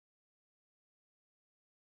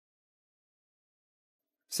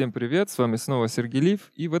Всем привет, с вами снова Сергей,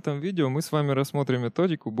 и в этом видео мы с вами рассмотрим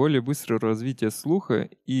методику более быстрого развития слуха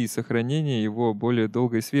и сохранения его более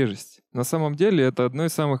долгой свежести. На самом деле это одно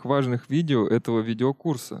из самых важных видео этого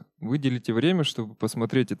видеокурса. Выделите время, чтобы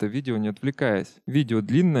посмотреть это видео, не отвлекаясь. Видео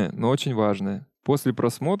длинное, но очень важное. После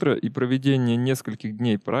просмотра и проведения нескольких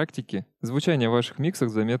дней практики звучание в ваших миксах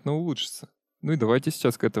заметно улучшится. Ну и давайте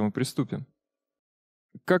сейчас к этому приступим.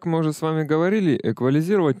 Как мы уже с вами говорили,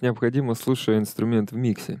 эквализировать необходимо, слушая инструмент в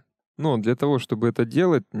миксе. Но для того, чтобы это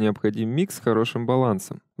делать, необходим микс с хорошим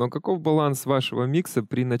балансом. Но каков баланс вашего микса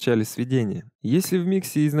при начале сведения? Если в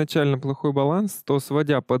миксе изначально плохой баланс, то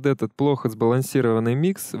сводя под этот плохо сбалансированный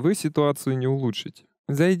микс, вы ситуацию не улучшите.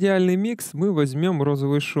 За идеальный микс мы возьмем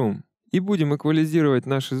розовый шум и будем эквализировать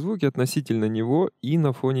наши звуки относительно него и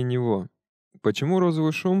на фоне него. Почему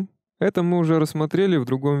розовый шум? Это мы уже рассмотрели в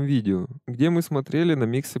другом видео, где мы смотрели на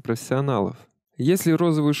миксы профессионалов. Если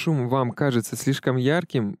розовый шум вам кажется слишком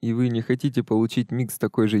ярким и вы не хотите получить микс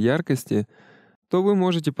такой же яркости, то вы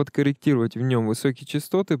можете подкорректировать в нем высокие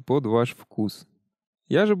частоты под ваш вкус.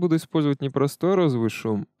 Я же буду использовать не простой розовый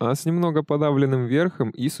шум, а с немного подавленным верхом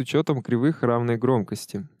и с учетом кривых равной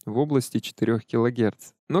громкости в области 4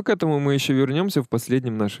 кГц. Но к этому мы еще вернемся в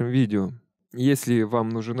последнем нашем видео. Если вам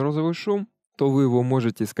нужен розовый шум, то вы его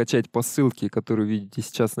можете скачать по ссылке, которую видите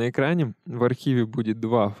сейчас на экране. В архиве будет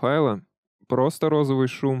два файла. Просто розовый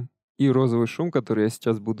шум и розовый шум, который я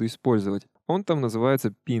сейчас буду использовать. Он там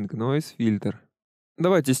называется Pink Noise Filter.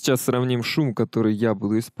 Давайте сейчас сравним шум, который я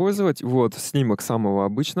буду использовать. Вот снимок самого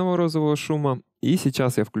обычного розового шума. И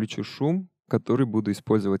сейчас я включу шум, который буду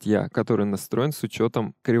использовать я, который настроен с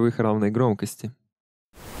учетом кривых равной громкости.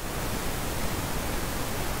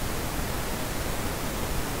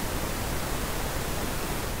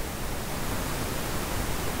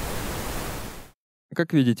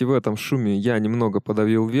 Как видите, в этом шуме я немного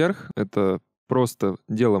подавил вверх. Это просто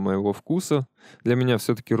дело моего вкуса. Для меня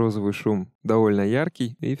все-таки розовый шум довольно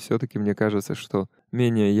яркий, и все-таки мне кажется, что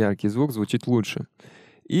менее яркий звук звучит лучше.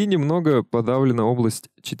 И немного подавлена область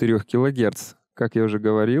 4 кГц. Как я уже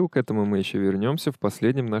говорил, к этому мы еще вернемся в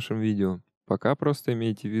последнем нашем видео. Пока просто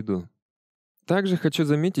имейте в виду. Также хочу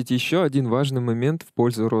заметить еще один важный момент в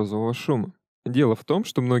пользу розового шума. Дело в том,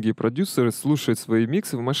 что многие продюсеры слушают свои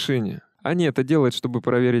миксы в машине. Они это делают, чтобы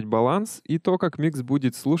проверить баланс и то, как микс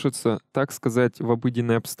будет слушаться, так сказать, в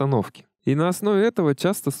обыденной обстановке. И на основе этого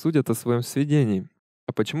часто судят о своем сведении.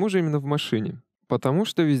 А почему же именно в машине? Потому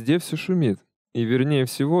что везде все шумит. И вернее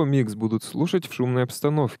всего микс будут слушать в шумной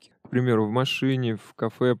обстановке. К примеру, в машине, в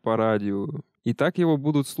кафе, по радио. И так его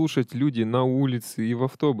будут слушать люди на улице и в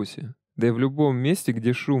автобусе. Да и в любом месте,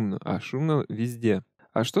 где шумно, а шумно везде.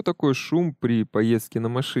 А что такое шум при поездке на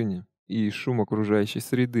машине? И шум окружающей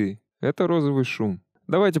среды? Это розовый шум.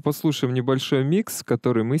 Давайте послушаем небольшой микс,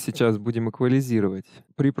 который мы сейчас будем эквализировать.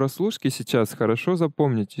 При прослушке сейчас хорошо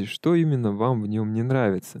запомните, что именно вам в нем не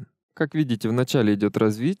нравится. Как видите, вначале идет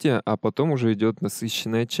развитие, а потом уже идет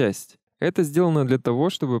насыщенная часть. Это сделано для того,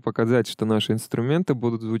 чтобы показать, что наши инструменты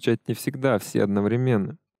будут звучать не всегда все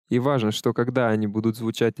одновременно. И важно, что когда они будут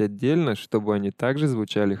звучать отдельно, чтобы они также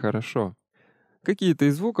звучали хорошо. Какие-то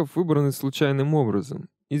из звуков выбраны случайным образом,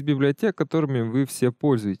 из библиотек, которыми вы все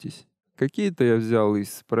пользуетесь. Какие-то я взял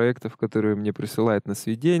из проектов, которые мне присылают на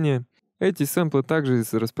сведения. Эти сэмплы также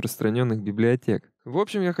из распространенных библиотек. В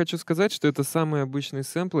общем, я хочу сказать, что это самые обычные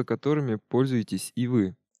сэмплы, которыми пользуетесь и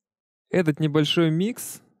вы. Этот небольшой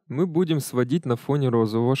микс мы будем сводить на фоне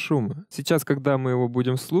розового шума. Сейчас, когда мы его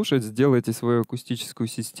будем слушать, сделайте свою акустическую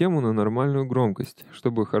систему на нормальную громкость,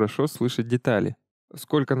 чтобы хорошо слышать детали.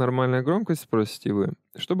 Сколько нормальная громкость, спросите вы?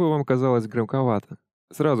 Чтобы вам казалось громковато.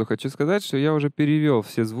 Сразу хочу сказать, что я уже перевел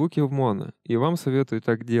все звуки в моно, и вам советую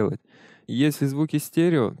так делать. Если звуки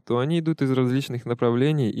стерео, то они идут из различных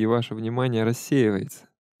направлений, и ваше внимание рассеивается.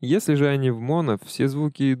 Если же они в моно, все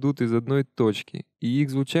звуки идут из одной точки, и их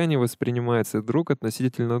звучание воспринимается друг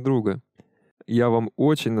относительно друга. Я вам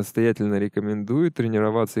очень настоятельно рекомендую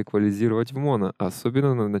тренироваться эквализировать в моно,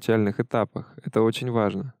 особенно на начальных этапах. Это очень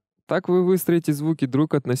важно. Так вы выстроите звуки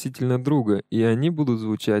друг относительно друга, и они будут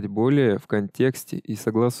звучать более в контексте и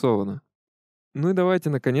согласованно. Ну и давайте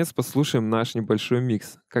наконец послушаем наш небольшой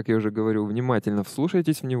микс. Как я уже говорил, внимательно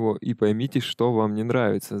вслушайтесь в него и поймите, что вам не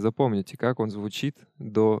нравится. Запомните, как он звучит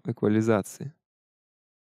до эквализации.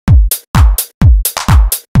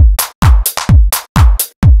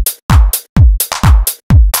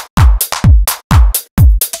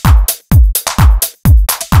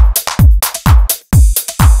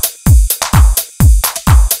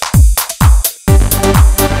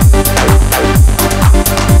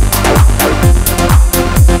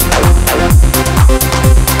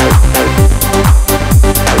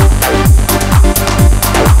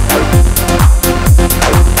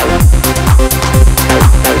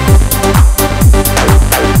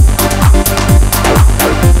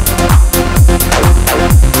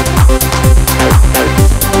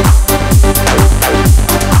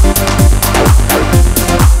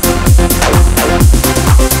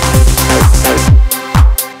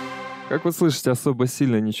 вы слышите, особо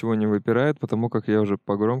сильно ничего не выпирает, потому как я уже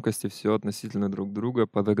по громкости все относительно друг друга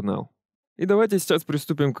подогнал. И давайте сейчас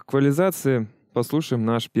приступим к эквализации. Послушаем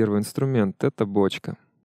наш первый инструмент. Это бочка.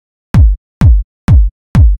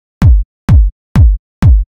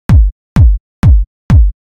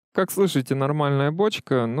 Как слышите, нормальная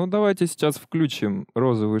бочка, но давайте сейчас включим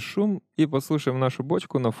розовый шум и послушаем нашу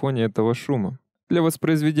бочку на фоне этого шума. Для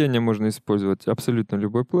воспроизведения можно использовать абсолютно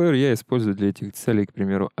любой плеер. Я использую для этих целей, к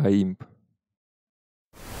примеру, AIMP.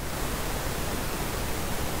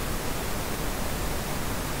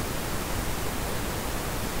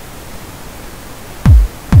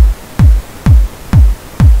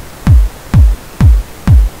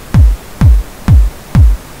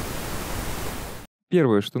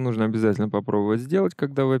 Первое, что нужно обязательно попробовать сделать,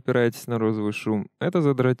 когда вы опираетесь на розовый шум, это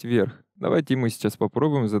задрать вверх. Давайте мы сейчас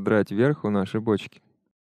попробуем задрать вверх у нашей бочки.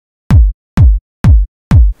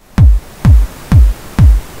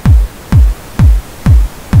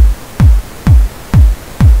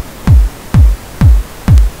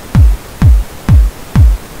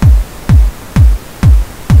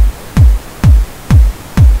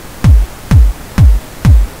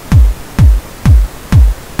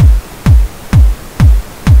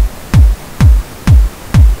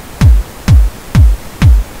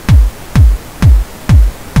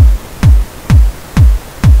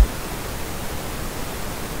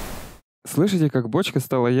 Слышите, как бочка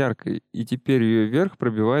стала яркой, и теперь ее верх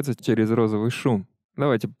пробивается через розовый шум.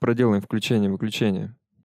 Давайте проделаем включение-выключение.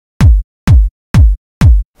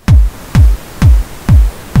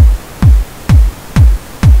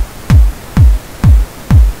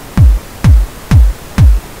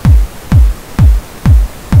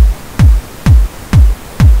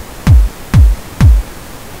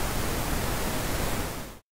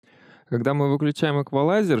 Когда мы выключаем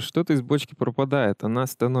эквалайзер, что-то из бочки пропадает, она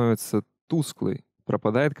становится тусклой,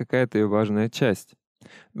 пропадает какая-то ее важная часть.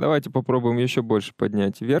 Давайте попробуем еще больше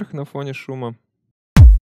поднять вверх на фоне шума.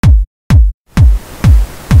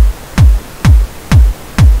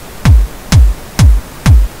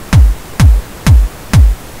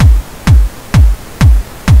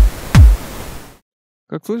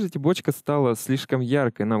 Как слышите, бочка стала слишком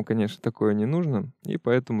яркой, нам, конечно, такое не нужно, и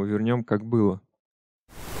поэтому вернем как было.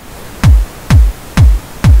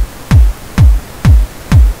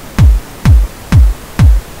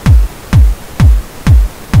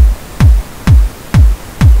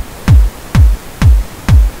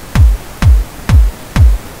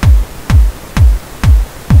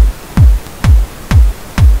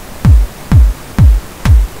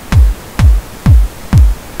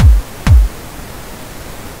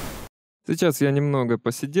 Сейчас я немного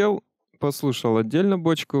посидел, послушал отдельно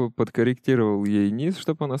бочку, подкорректировал ей низ,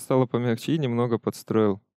 чтобы она стала помягче, и немного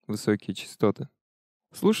подстроил высокие частоты.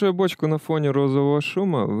 Слушая бочку на фоне розового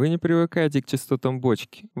шума, вы не привыкаете к частотам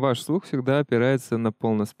бочки. Ваш слух всегда опирается на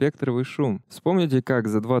полноспектровый шум. Вспомните, как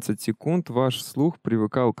за 20 секунд ваш слух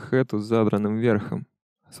привыкал к хэту с задранным верхом.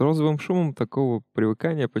 С розовым шумом такого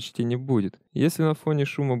привыкания почти не будет. Если на фоне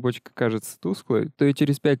шума бочка кажется тусклой, то и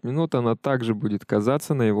через 5 минут она также будет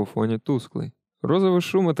казаться на его фоне тусклой. Розовый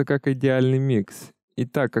шум — это как идеальный микс. И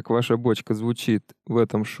так как ваша бочка звучит в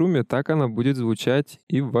этом шуме, так она будет звучать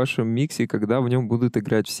и в вашем миксе, когда в нем будут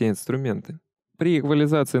играть все инструменты. При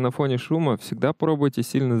эквализации на фоне шума всегда пробуйте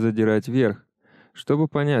сильно задирать вверх, чтобы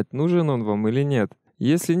понять, нужен он вам или нет.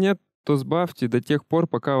 Если нет, то сбавьте до тех пор,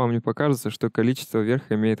 пока вам не покажется, что количество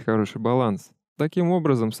верха имеет хороший баланс. Таким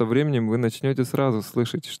образом, со временем вы начнете сразу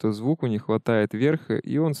слышать, что звуку не хватает верха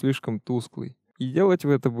и он слишком тусклый. И делать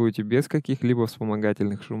вы это будете без каких-либо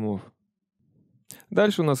вспомогательных шумов.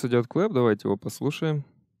 Дальше у нас идет клэп, давайте его послушаем.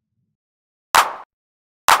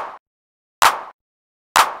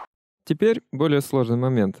 Теперь более сложный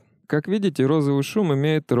момент. Как видите, розовый шум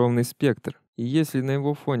имеет ровный спектр. И если на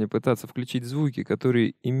его фоне пытаться включить звуки,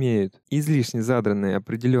 которые имеют излишне задранные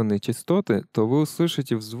определенные частоты, то вы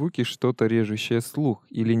услышите в звуке что-то режущее слух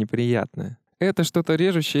или неприятное. Это что-то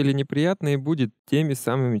режущее или неприятное будет теми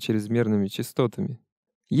самыми чрезмерными частотами.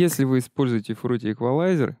 Если вы используете Fruity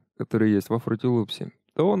Equalizer, который есть во Fruity Loops'е,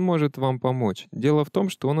 то он может вам помочь. Дело в том,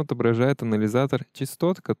 что он отображает анализатор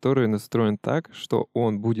частот, который настроен так, что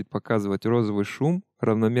он будет показывать розовый шум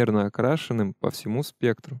равномерно окрашенным по всему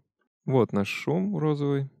спектру. Вот наш шум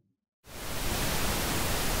розовый.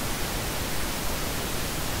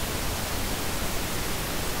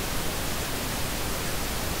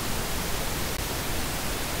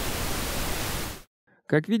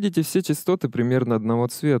 Как видите, все частоты примерно одного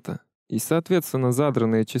цвета. И, соответственно,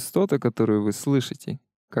 задранные частоты, которые вы слышите,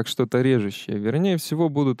 как что-то режущее, вернее всего,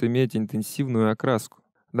 будут иметь интенсивную окраску.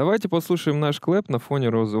 Давайте послушаем наш клэп на фоне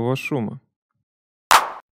розового шума.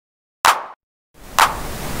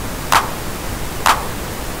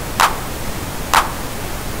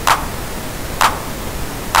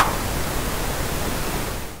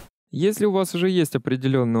 Если у вас уже есть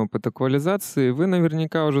определенный опыт эквализации, вы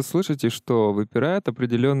наверняка уже слышите, что выпирают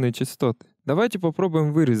определенные частоты. Давайте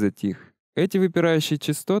попробуем вырезать их. Эти выпирающие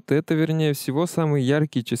частоты — это, вернее всего, самые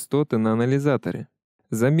яркие частоты на анализаторе.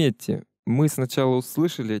 Заметьте, мы сначала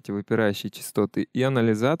услышали эти выпирающие частоты, и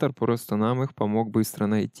анализатор просто нам их помог быстро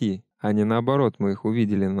найти, а не наоборот, мы их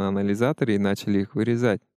увидели на анализаторе и начали их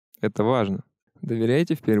вырезать. Это важно.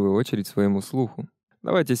 Доверяйте в первую очередь своему слуху.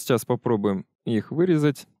 Давайте сейчас попробуем их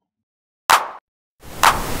вырезать.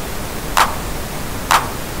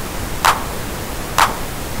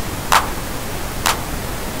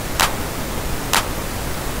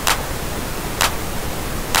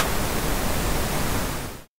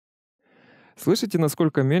 Слышите,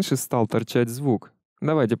 насколько меньше стал торчать звук?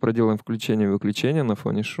 Давайте проделаем включение и выключение на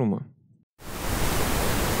фоне шума.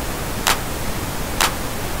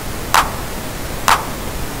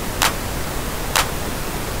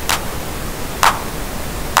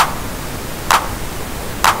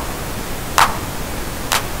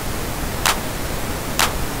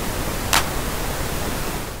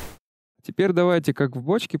 Теперь давайте, как в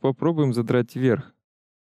бочке, попробуем задрать вверх.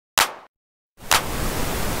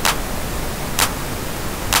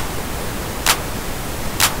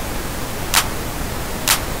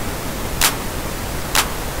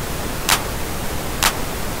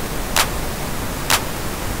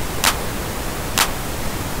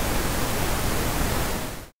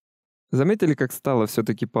 Заметили, как стало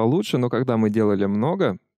все-таки получше, но когда мы делали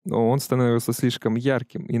много, он становился слишком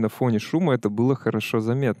ярким, и на фоне шума это было хорошо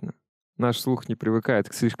заметно. Наш слух не привыкает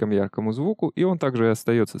к слишком яркому звуку, и он также и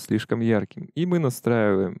остается слишком ярким. И мы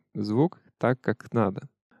настраиваем звук так, как надо.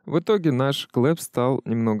 В итоге наш клэп стал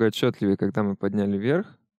немного отчетливее, когда мы подняли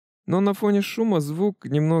вверх. Но на фоне шума звук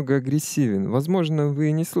немного агрессивен. Возможно,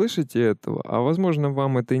 вы не слышите этого, а возможно,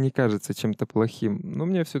 вам это и не кажется чем-то плохим. Но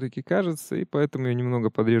мне все-таки кажется, и поэтому я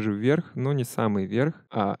немного подрежу вверх, но не самый вверх,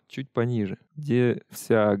 а чуть пониже, где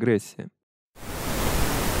вся агрессия.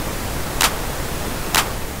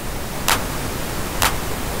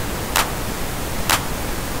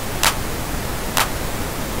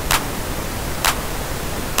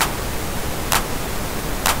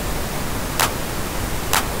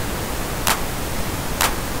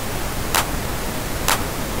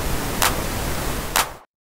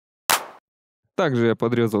 Также я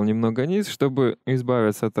подрезал немного низ, чтобы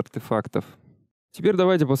избавиться от артефактов. Теперь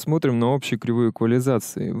давайте посмотрим на общую кривую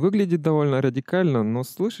эквализации. Выглядит довольно радикально, но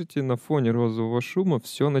слышите, на фоне розового шума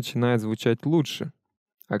все начинает звучать лучше.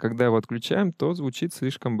 А когда его отключаем, то звучит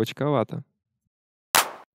слишком бочковато.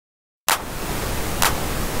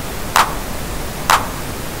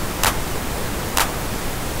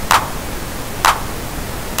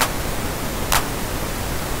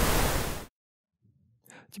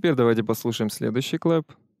 Теперь давайте послушаем следующий клэп.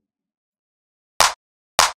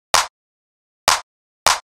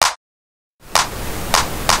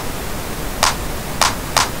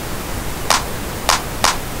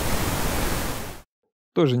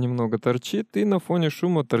 Тоже немного торчит, и на фоне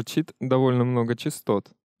шума торчит довольно много частот.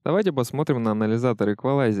 Давайте посмотрим на анализатор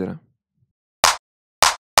эквалайзера.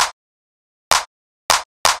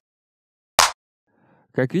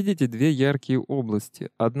 Как видите, две яркие области.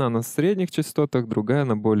 Одна на средних частотах, другая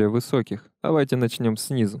на более высоких. Давайте начнем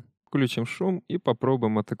снизу. Включим шум и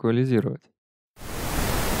попробуем отэквализировать.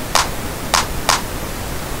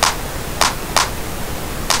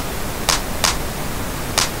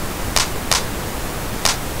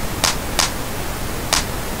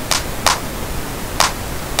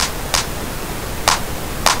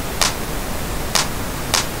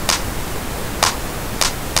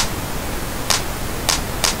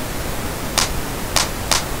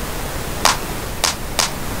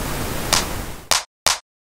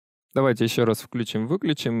 Давайте еще раз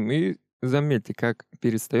включим-выключим и заметьте, как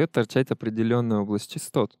перестает торчать определенная область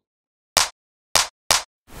частот.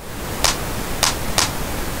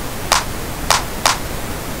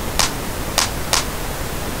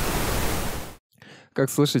 Как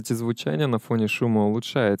слышите, звучание на фоне шума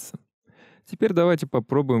улучшается. Теперь давайте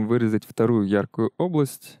попробуем вырезать вторую яркую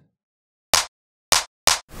область.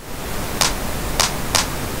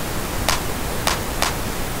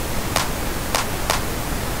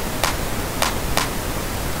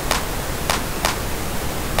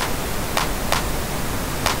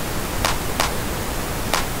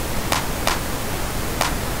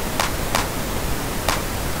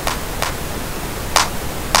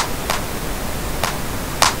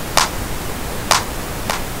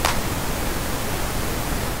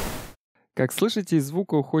 Как слышите, из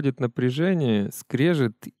звука уходит напряжение,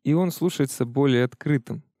 скрежет, и он слушается более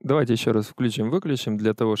открытым. Давайте еще раз включим-выключим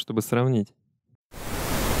для того, чтобы сравнить.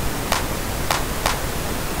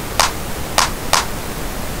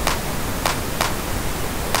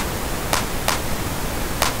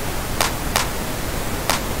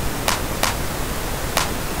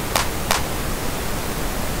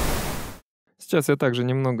 Сейчас я также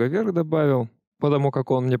немного вверх добавил, потому как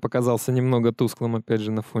он мне показался немного тусклым, опять же,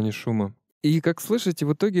 на фоне шума. И, как слышите,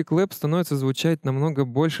 в итоге клэп становится звучать намного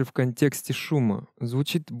больше в контексте шума.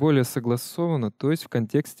 Звучит более согласованно, то есть в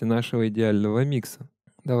контексте нашего идеального микса.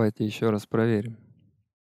 Давайте еще раз проверим.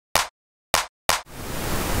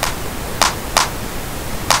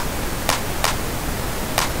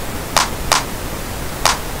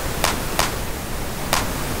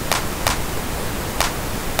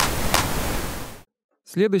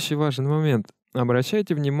 Следующий важный момент.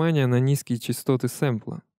 Обращайте внимание на низкие частоты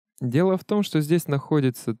сэмпла. Дело в том, что здесь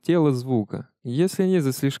находится тело звука. Если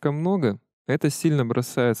низа слишком много, это сильно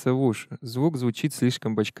бросается в уши. Звук звучит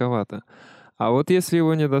слишком бочковато. А вот если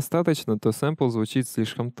его недостаточно, то сэмпл звучит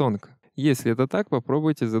слишком тонко. Если это так,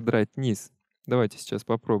 попробуйте задрать низ. Давайте сейчас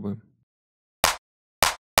попробуем.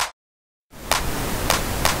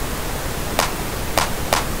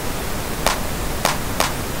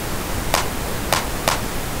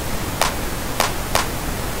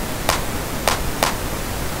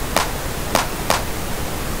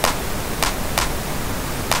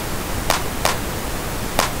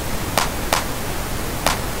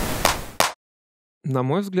 На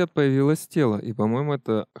мой взгляд, появилось тело, и, по-моему,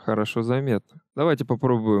 это хорошо заметно. Давайте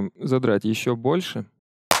попробуем задрать еще больше.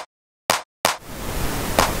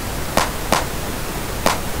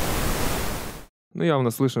 Ну, явно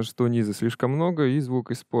слышно, что низа слишком много, и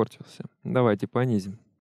звук испортился. Давайте понизим.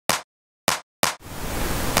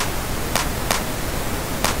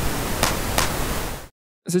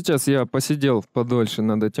 Сейчас я посидел подольше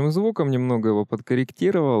над этим звуком, немного его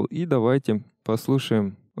подкорректировал, и давайте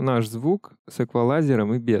послушаем наш звук с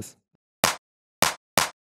эквалайзером и без.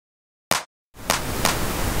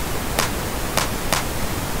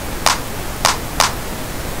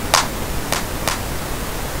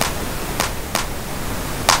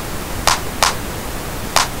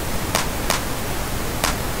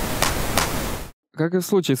 Как и в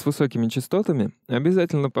случае с высокими частотами,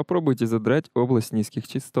 обязательно попробуйте задрать область низких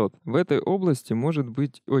частот. В этой области может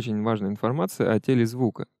быть очень важная информация о теле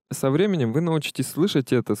звука. Со временем вы научитесь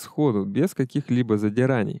слышать это сходу, без каких-либо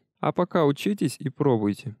задираний. А пока учитесь и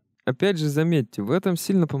пробуйте. Опять же, заметьте, в этом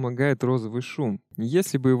сильно помогает розовый шум.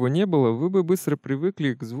 Если бы его не было, вы бы быстро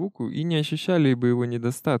привыкли к звуку и не ощущали бы его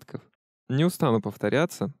недостатков. Не устану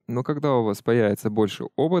повторяться, но когда у вас появится больше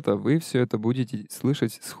опыта, вы все это будете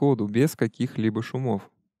слышать сходу, без каких-либо шумов.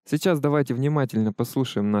 Сейчас давайте внимательно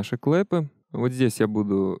послушаем наши клэпы. Вот здесь я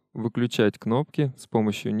буду выключать кнопки, с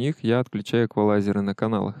помощью них я отключаю эквалайзеры на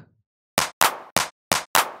каналах.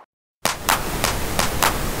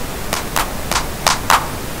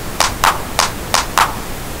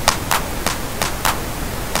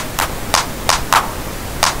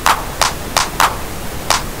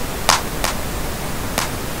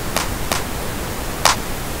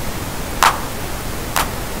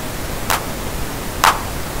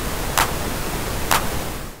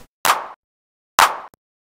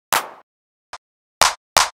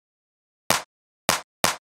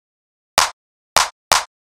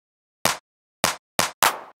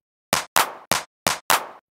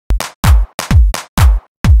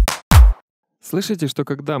 Слышите, что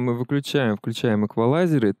когда мы включаем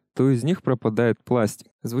эквалайзеры, то из них пропадает пластик.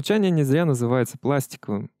 Звучание не зря называется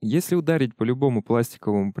пластиковым. Если ударить по любому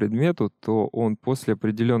пластиковому предмету, то он после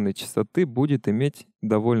определенной частоты будет иметь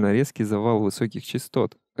довольно резкий завал высоких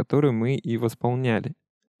частот, который мы и восполняли.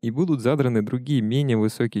 И будут задраны другие менее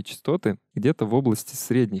высокие частоты где-то в области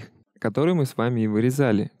средних, которые мы с вами и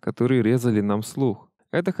вырезали, которые резали нам слух.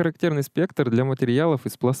 Это характерный спектр для материалов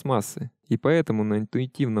из пластмассы, и поэтому на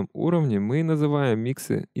интуитивном уровне мы называем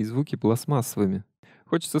миксы и звуки пластмассовыми.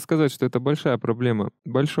 Хочется сказать, что это большая проблема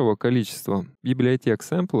большого количества библиотек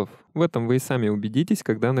сэмплов. В этом вы и сами убедитесь,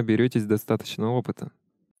 когда наберетесь достаточно опыта.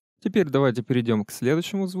 Теперь давайте перейдем к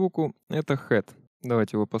следующему звуку. Это head.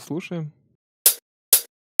 Давайте его послушаем.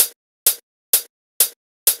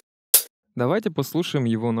 Давайте послушаем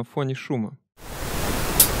его на фоне шума.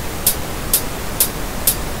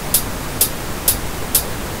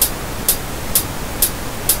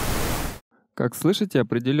 Как слышите,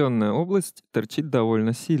 определенная область торчит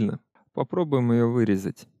довольно сильно. Попробуем ее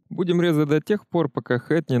вырезать. Будем резать до тех пор, пока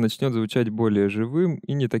head не начнет звучать более живым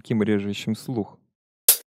и не таким режущим слух.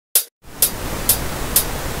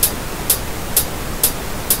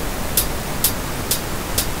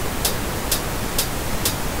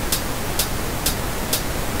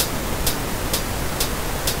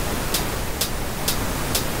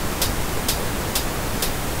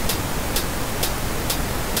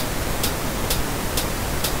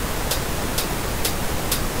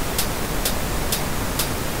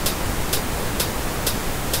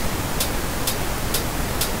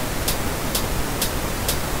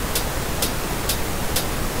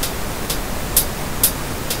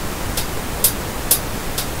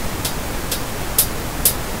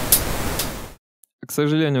 К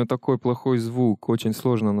сожалению, такой плохой звук очень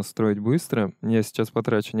сложно настроить быстро. Я сейчас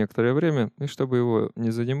потрачу некоторое время, и чтобы его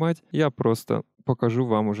не занимать, я просто покажу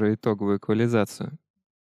вам уже итоговую эквализацию.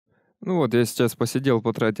 Ну вот, я сейчас посидел,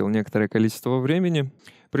 потратил некоторое количество времени.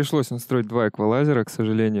 Пришлось настроить два эквалайзера, к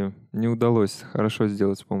сожалению. Не удалось хорошо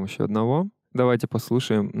сделать с помощью одного. Давайте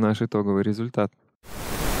послушаем наш итоговый результат.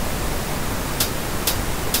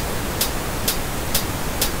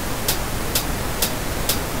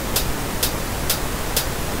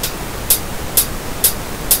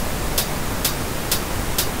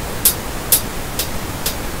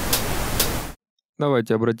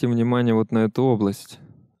 Давайте обратим внимание вот на эту область.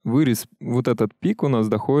 Вырез, вот этот пик у нас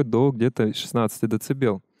доходит до где-то 16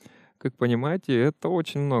 дБ. Как понимаете, это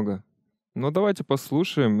очень много. Но давайте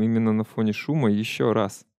послушаем именно на фоне шума еще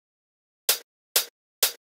раз.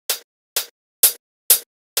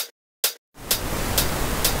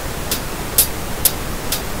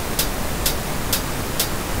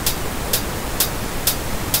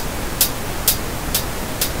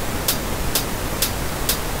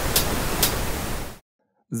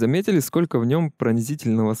 Заметили, сколько в нем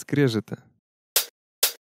пронзительного скрежета?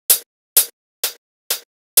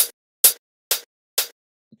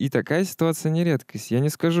 И такая ситуация не редкость. Я не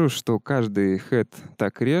скажу, что каждый хэт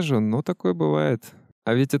так реже, но такое бывает.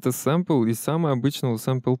 А ведь это сэмпл из самого обычного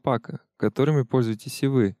сэмпл-пака, которыми пользуетесь и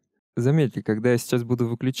вы. Заметьте, когда я сейчас буду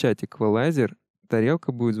выключать эквалайзер,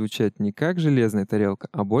 тарелка будет звучать не как железная тарелка,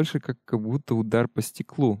 а больше как будто удар по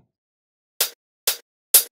стеклу.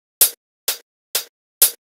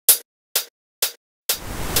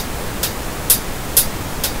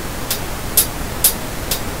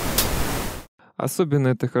 Особенно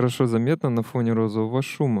это хорошо заметно на фоне розового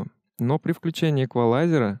шума. Но при включении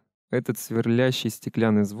эквалайзера этот сверлящий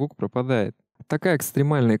стеклянный звук пропадает. Такая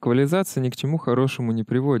экстремальная эквализация ни к чему хорошему не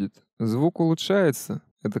приводит. Звук улучшается,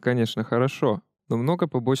 это, конечно, хорошо, но много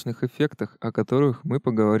побочных эффектов, о которых мы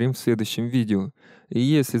поговорим в следующем видео. И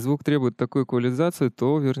если звук требует такой эквализации,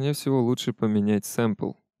 то, вернее всего, лучше поменять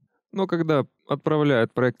сэмпл. Но когда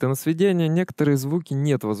отправляют проекты на сведение, некоторые звуки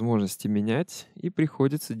нет возможности менять, и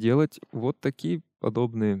приходится делать вот такие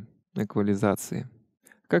подобные эквализации.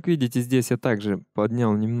 Как видите, здесь я также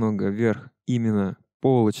поднял немного вверх именно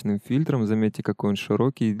полочным фильтром, заметьте, какой он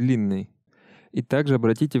широкий и длинный. И также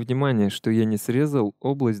обратите внимание, что я не срезал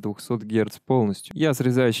область 200 Гц полностью. Я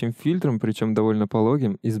срезающим фильтром, причем довольно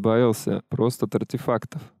пологим, избавился просто от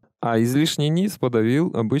артефактов. А излишний низ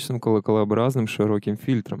подавил обычным колоколообразным широким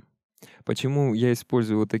фильтром. Почему я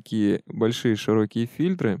использую вот такие большие широкие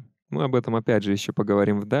фильтры? Мы об этом опять же еще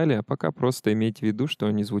поговорим вдали, а пока просто имейте в виду, что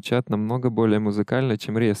они звучат намного более музыкально,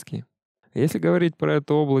 чем резкие. Если говорить про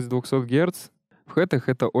эту область 200 Гц, в хэтах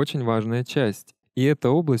это очень важная часть. И эта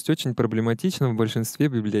область очень проблематична в большинстве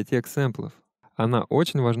библиотек сэмплов. Она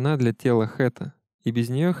очень важна для тела хэта. И без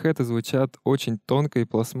нее хэты звучат очень тонко и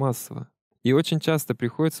пластмассово. И очень часто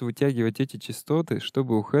приходится вытягивать эти частоты,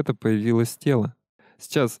 чтобы у хэта появилось тело.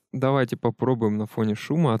 Сейчас давайте попробуем на фоне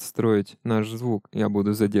шума отстроить наш звук. Я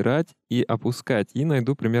буду задирать и опускать, и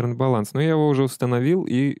найду примерно баланс. Но я его уже установил,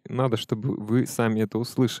 и надо, чтобы вы сами это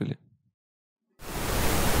услышали.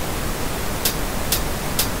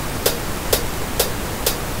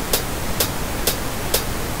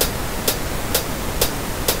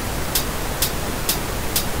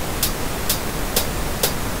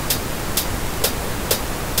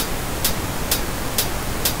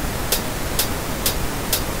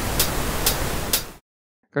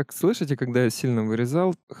 Как слышите, когда я сильно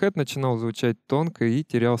вырезал, хэт начинал звучать тонко и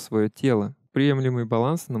терял свое тело. Приемлемый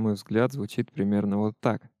баланс, на мой взгляд, звучит примерно вот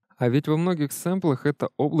так. А ведь во многих сэмплах эта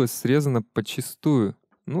область срезана подчистую.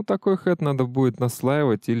 Ну, такой хэт надо будет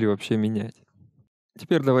наслаивать или вообще менять.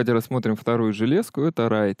 Теперь давайте рассмотрим вторую железку, это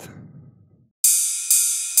райт.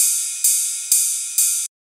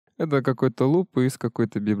 Это какой-то луп из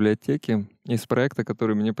какой-то библиотеки, из проекта,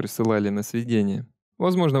 который мне присылали на сведение.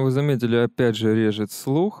 Возможно, вы заметили, опять же режет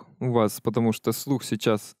слух у вас, потому что слух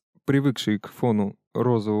сейчас привыкший к фону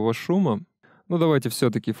розового шума. Но давайте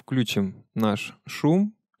все-таки включим наш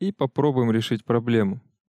шум и попробуем решить проблему.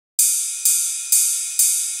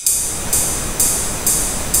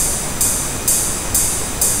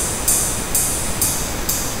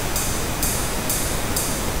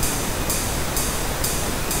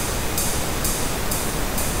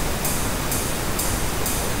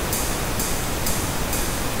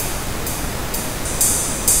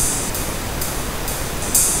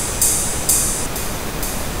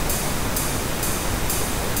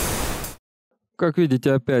 Как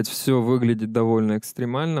видите, опять все выглядит довольно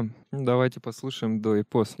экстремально. Давайте послушаем до и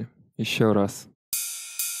после. Еще раз.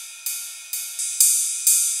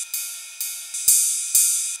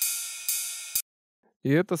 И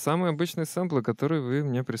это самые обычные сэмплы, которые вы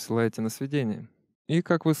мне присылаете на сведение. И,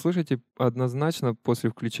 как вы слышите, однозначно после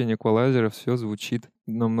включения эквалайзера все звучит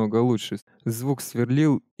намного лучше. Звук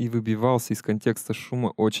сверлил и выбивался из контекста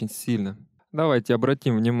шума очень сильно. Давайте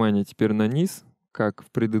обратим внимание теперь на низ, как в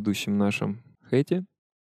предыдущем нашем хейте.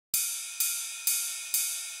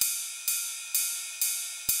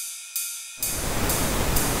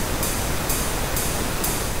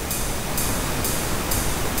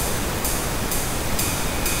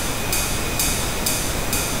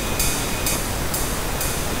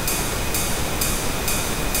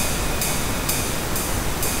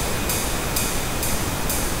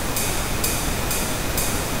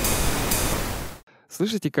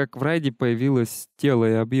 Слышите, как в райде появилось тело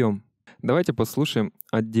и объем? Давайте послушаем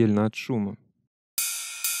отдельно от шума.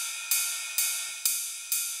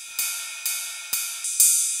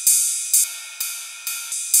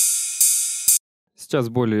 Сейчас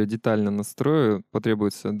более детально настрою,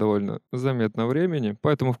 потребуется довольно заметно времени,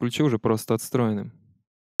 поэтому включу уже просто отстроенным.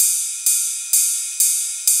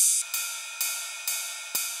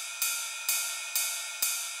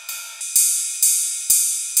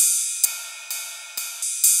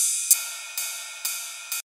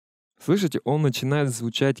 Слышите, он начинает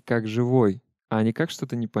звучать как живой, а не как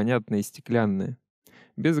что-то непонятное и стеклянное.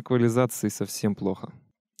 Без эквализации совсем плохо.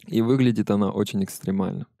 И выглядит она очень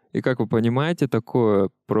экстремально. И как вы понимаете, такое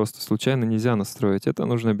просто случайно нельзя настроить. Это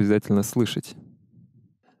нужно обязательно слышать.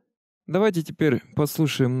 Давайте теперь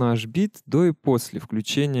послушаем наш бит до и после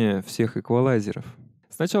включения всех эквалайзеров.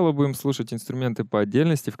 Сначала будем слушать инструменты по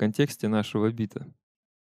отдельности в контексте нашего бита.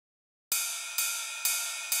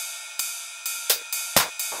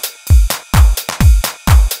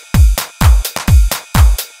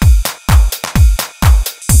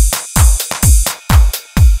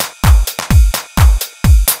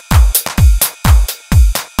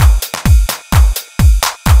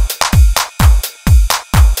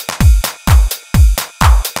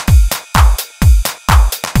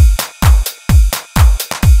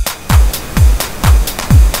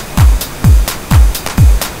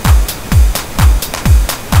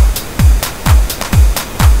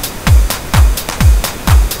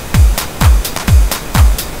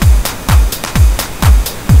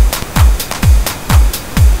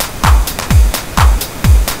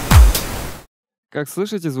 Как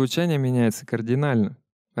слышите, звучание меняется кардинально.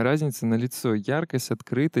 Разница налицо: яркость,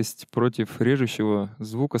 открытость против режущего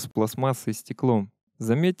звука с пластмассой и стеклом.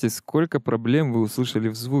 Заметьте, сколько проблем вы услышали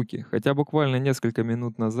в звуке. Хотя буквально несколько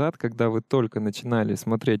минут назад, когда вы только начинали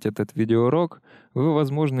смотреть этот видеоурок, вы,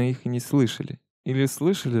 возможно, их и не слышали. Или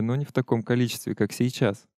слышали, но не в таком количестве, как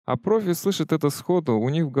сейчас. А профи слышат это сходу, у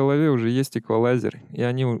них в голове уже есть эквалайзер, и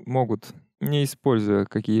они могут, не используя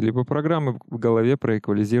какие-либо программы, в голове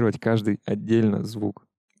проэквализировать каждый отдельно звук.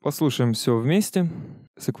 Послушаем все вместе,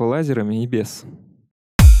 с эквалайзерами и без.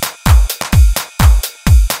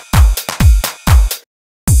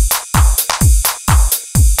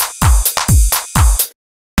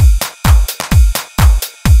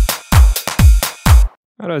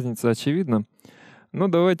 Разница очевидна. Но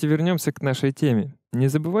давайте вернемся к нашей теме. Не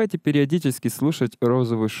забывайте периодически слушать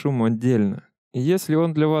розовый шум отдельно. И если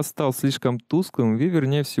он для вас стал слишком тусклым, вы,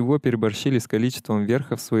 вернее всего, переборщили с количеством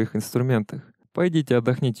верха в своих инструментах. Пойдите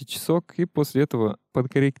отдохните часок и после этого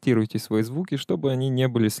подкорректируйте свои звуки, чтобы они не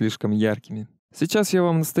были слишком яркими. Сейчас я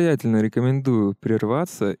вам настоятельно рекомендую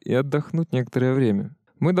прерваться и отдохнуть некоторое время.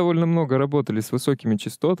 Мы довольно много работали с высокими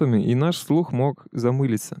частотами, и наш слух мог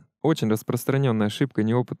замылиться. Очень распространенная ошибка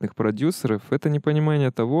неопытных продюсеров — это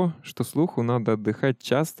непонимание того, что слуху надо отдыхать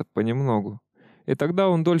часто, понемногу. И тогда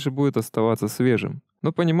он дольше будет оставаться свежим.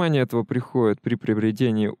 Но понимание этого приходит при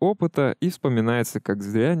приобретении опыта и вспоминается, как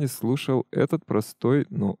зря не слушал этот простой,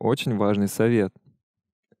 но очень важный совет.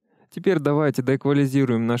 Теперь давайте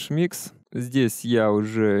доэквализируем наш микс. Здесь я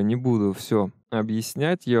уже не буду все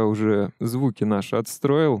объяснять, я уже звуки наши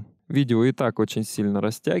отстроил. Видео и так очень сильно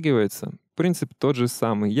растягивается. Принцип тот же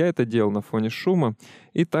самый. Я это делал на фоне шума.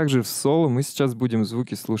 И также в соло мы сейчас будем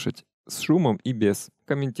звуки слушать с шумом и без.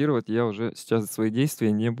 Комментировать я уже сейчас свои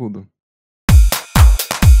действия не буду.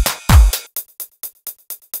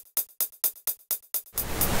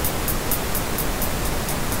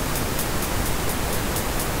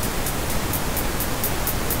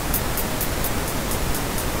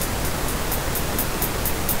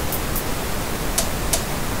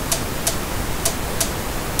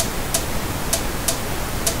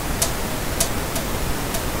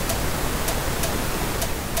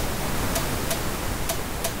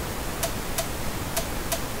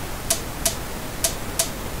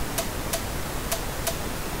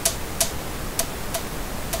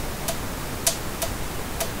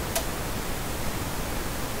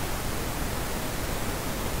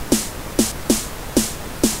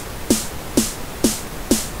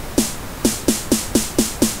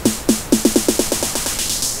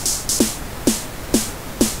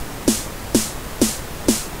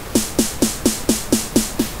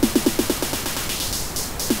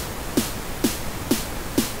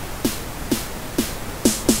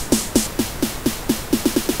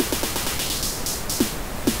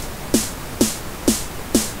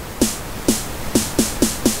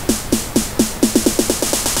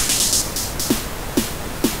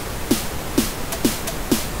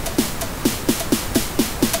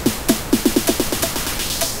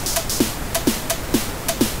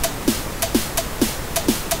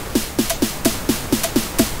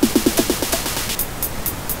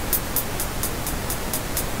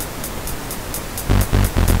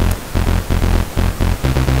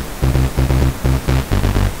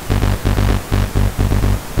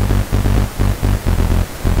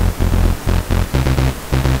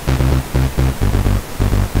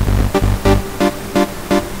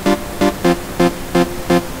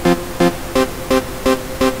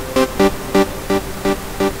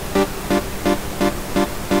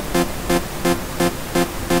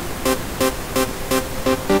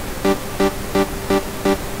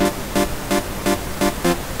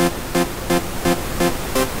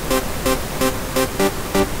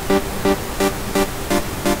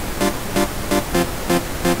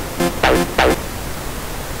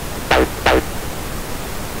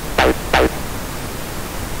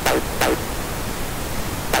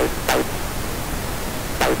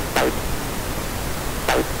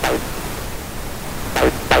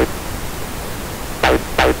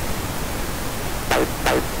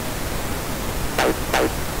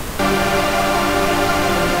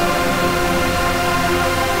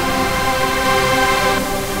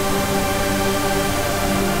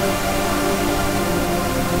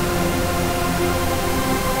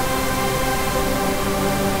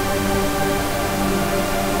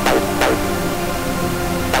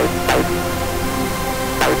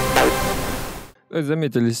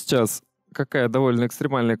 Заметили сейчас, какая довольно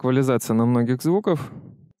экстремальная эквализация на многих звуков.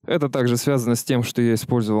 Это также связано с тем, что я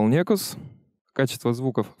использовал некус. Качество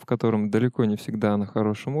звуков, в котором далеко не всегда на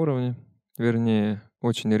хорошем уровне. Вернее,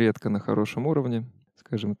 очень редко на хорошем уровне,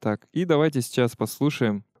 скажем так. И давайте сейчас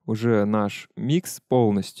послушаем уже наш микс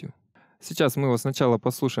полностью. Сейчас мы его сначала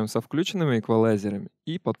послушаем со включенными эквалайзерами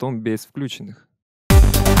и потом без включенных.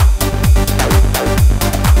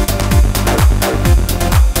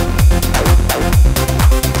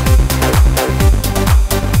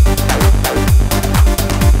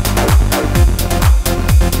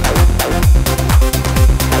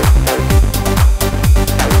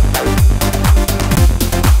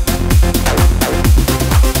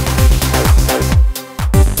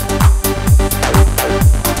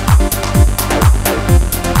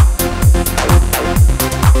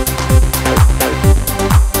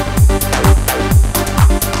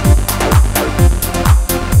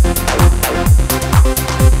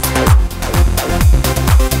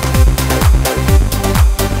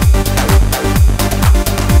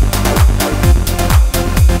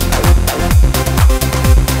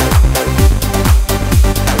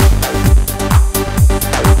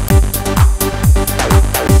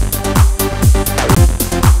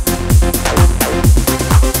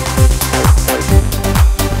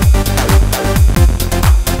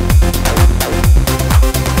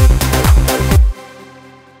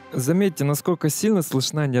 Заметьте, насколько сильно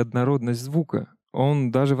слышна неоднородность звука.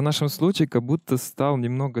 Он даже в нашем случае как будто стал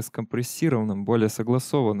немного скомпрессированным, более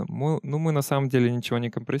согласованным. Мы на самом деле ничего не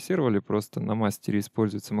компрессировали, просто на мастере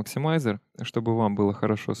используется максимайзер, чтобы вам было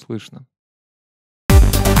хорошо слышно.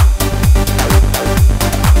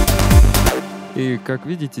 И как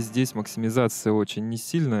видите, здесь максимизация очень не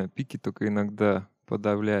сильная, пики только иногда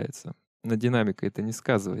подавляются. На динамике это не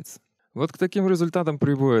сказывается. Вот к таким результатам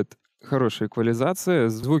приводит хорошая эквализация,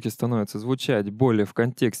 звуки становятся звучать более в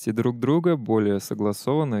контексте друг друга, более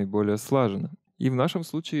согласованно и более слаженно. И в нашем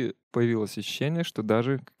случае появилось ощущение, что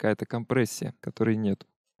даже какая-то компрессия, которой нет.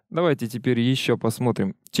 Давайте теперь еще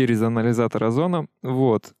посмотрим через анализатор озона.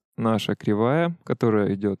 Вот наша кривая,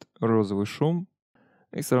 которая идет розовый шум,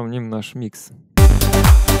 и сравним наш микс.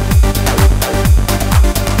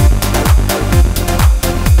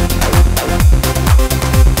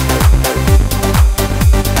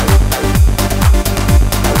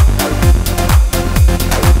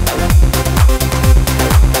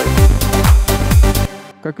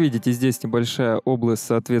 Как видите, здесь небольшая область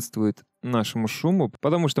соответствует нашему шуму,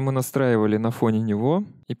 потому что мы настраивали на фоне него,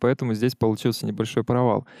 и поэтому здесь получился небольшой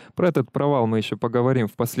провал. Про этот провал мы еще поговорим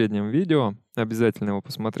в последнем видео. Обязательно его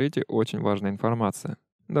посмотрите, очень важная информация.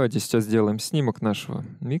 Давайте сейчас сделаем снимок нашего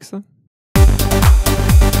микса.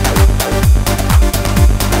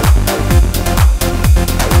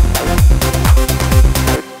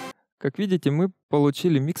 Как видите, мы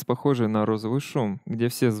получили микс, похожий на розовый шум, где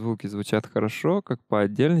все звуки звучат хорошо, как по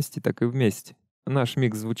отдельности, так и вместе. Наш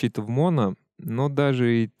микс звучит в моно, но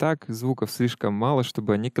даже и так звуков слишком мало,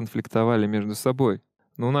 чтобы они конфликтовали между собой.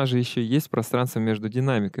 Но у нас же еще есть пространство между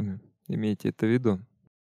динамиками. Имейте это в виду.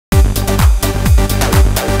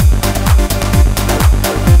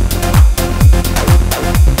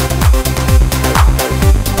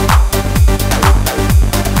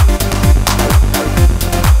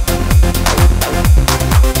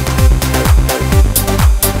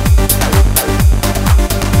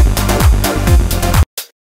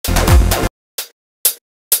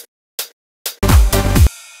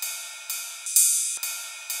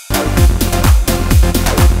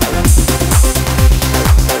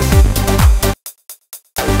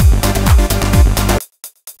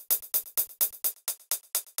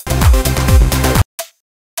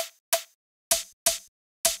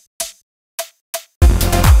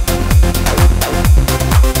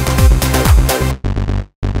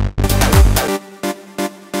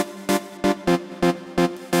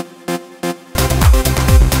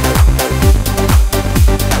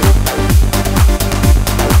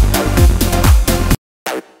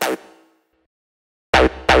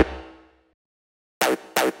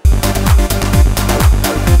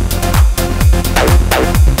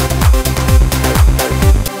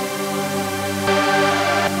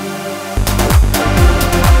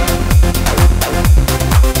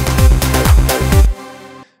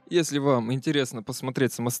 Если вам интересно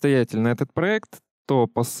посмотреть самостоятельно этот проект, то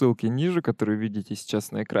по ссылке ниже, которую видите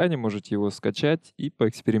сейчас на экране, можете его скачать и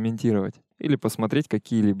поэкспериментировать или посмотреть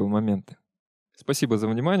какие-либо моменты. Спасибо за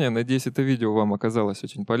внимание, надеюсь, это видео вам оказалось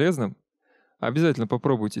очень полезным. Обязательно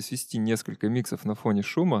попробуйте свести несколько миксов на фоне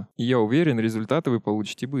шума, и я уверен, результаты вы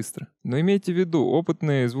получите быстро. Но имейте в виду,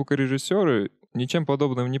 опытные звукорежиссеры ничем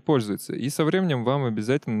подобным не пользуется, и со временем вам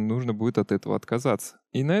обязательно нужно будет от этого отказаться.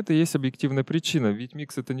 И на это есть объективная причина, ведь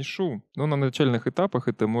микс — это не шум, но на начальных этапах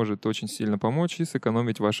это может очень сильно помочь и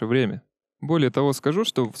сэкономить ваше время. Более того, скажу,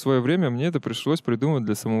 что в свое время мне это пришлось придумать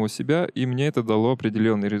для самого себя, и мне это дало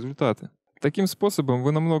определенные результаты. Таким способом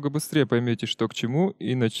вы намного быстрее поймете, что к чему,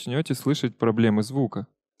 и начнете слышать проблемы звука.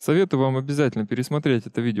 Советую вам обязательно пересмотреть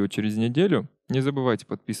это видео через неделю. Не забывайте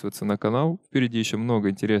подписываться на канал. Впереди еще много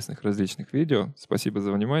интересных различных видео. Спасибо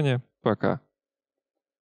за внимание. Пока.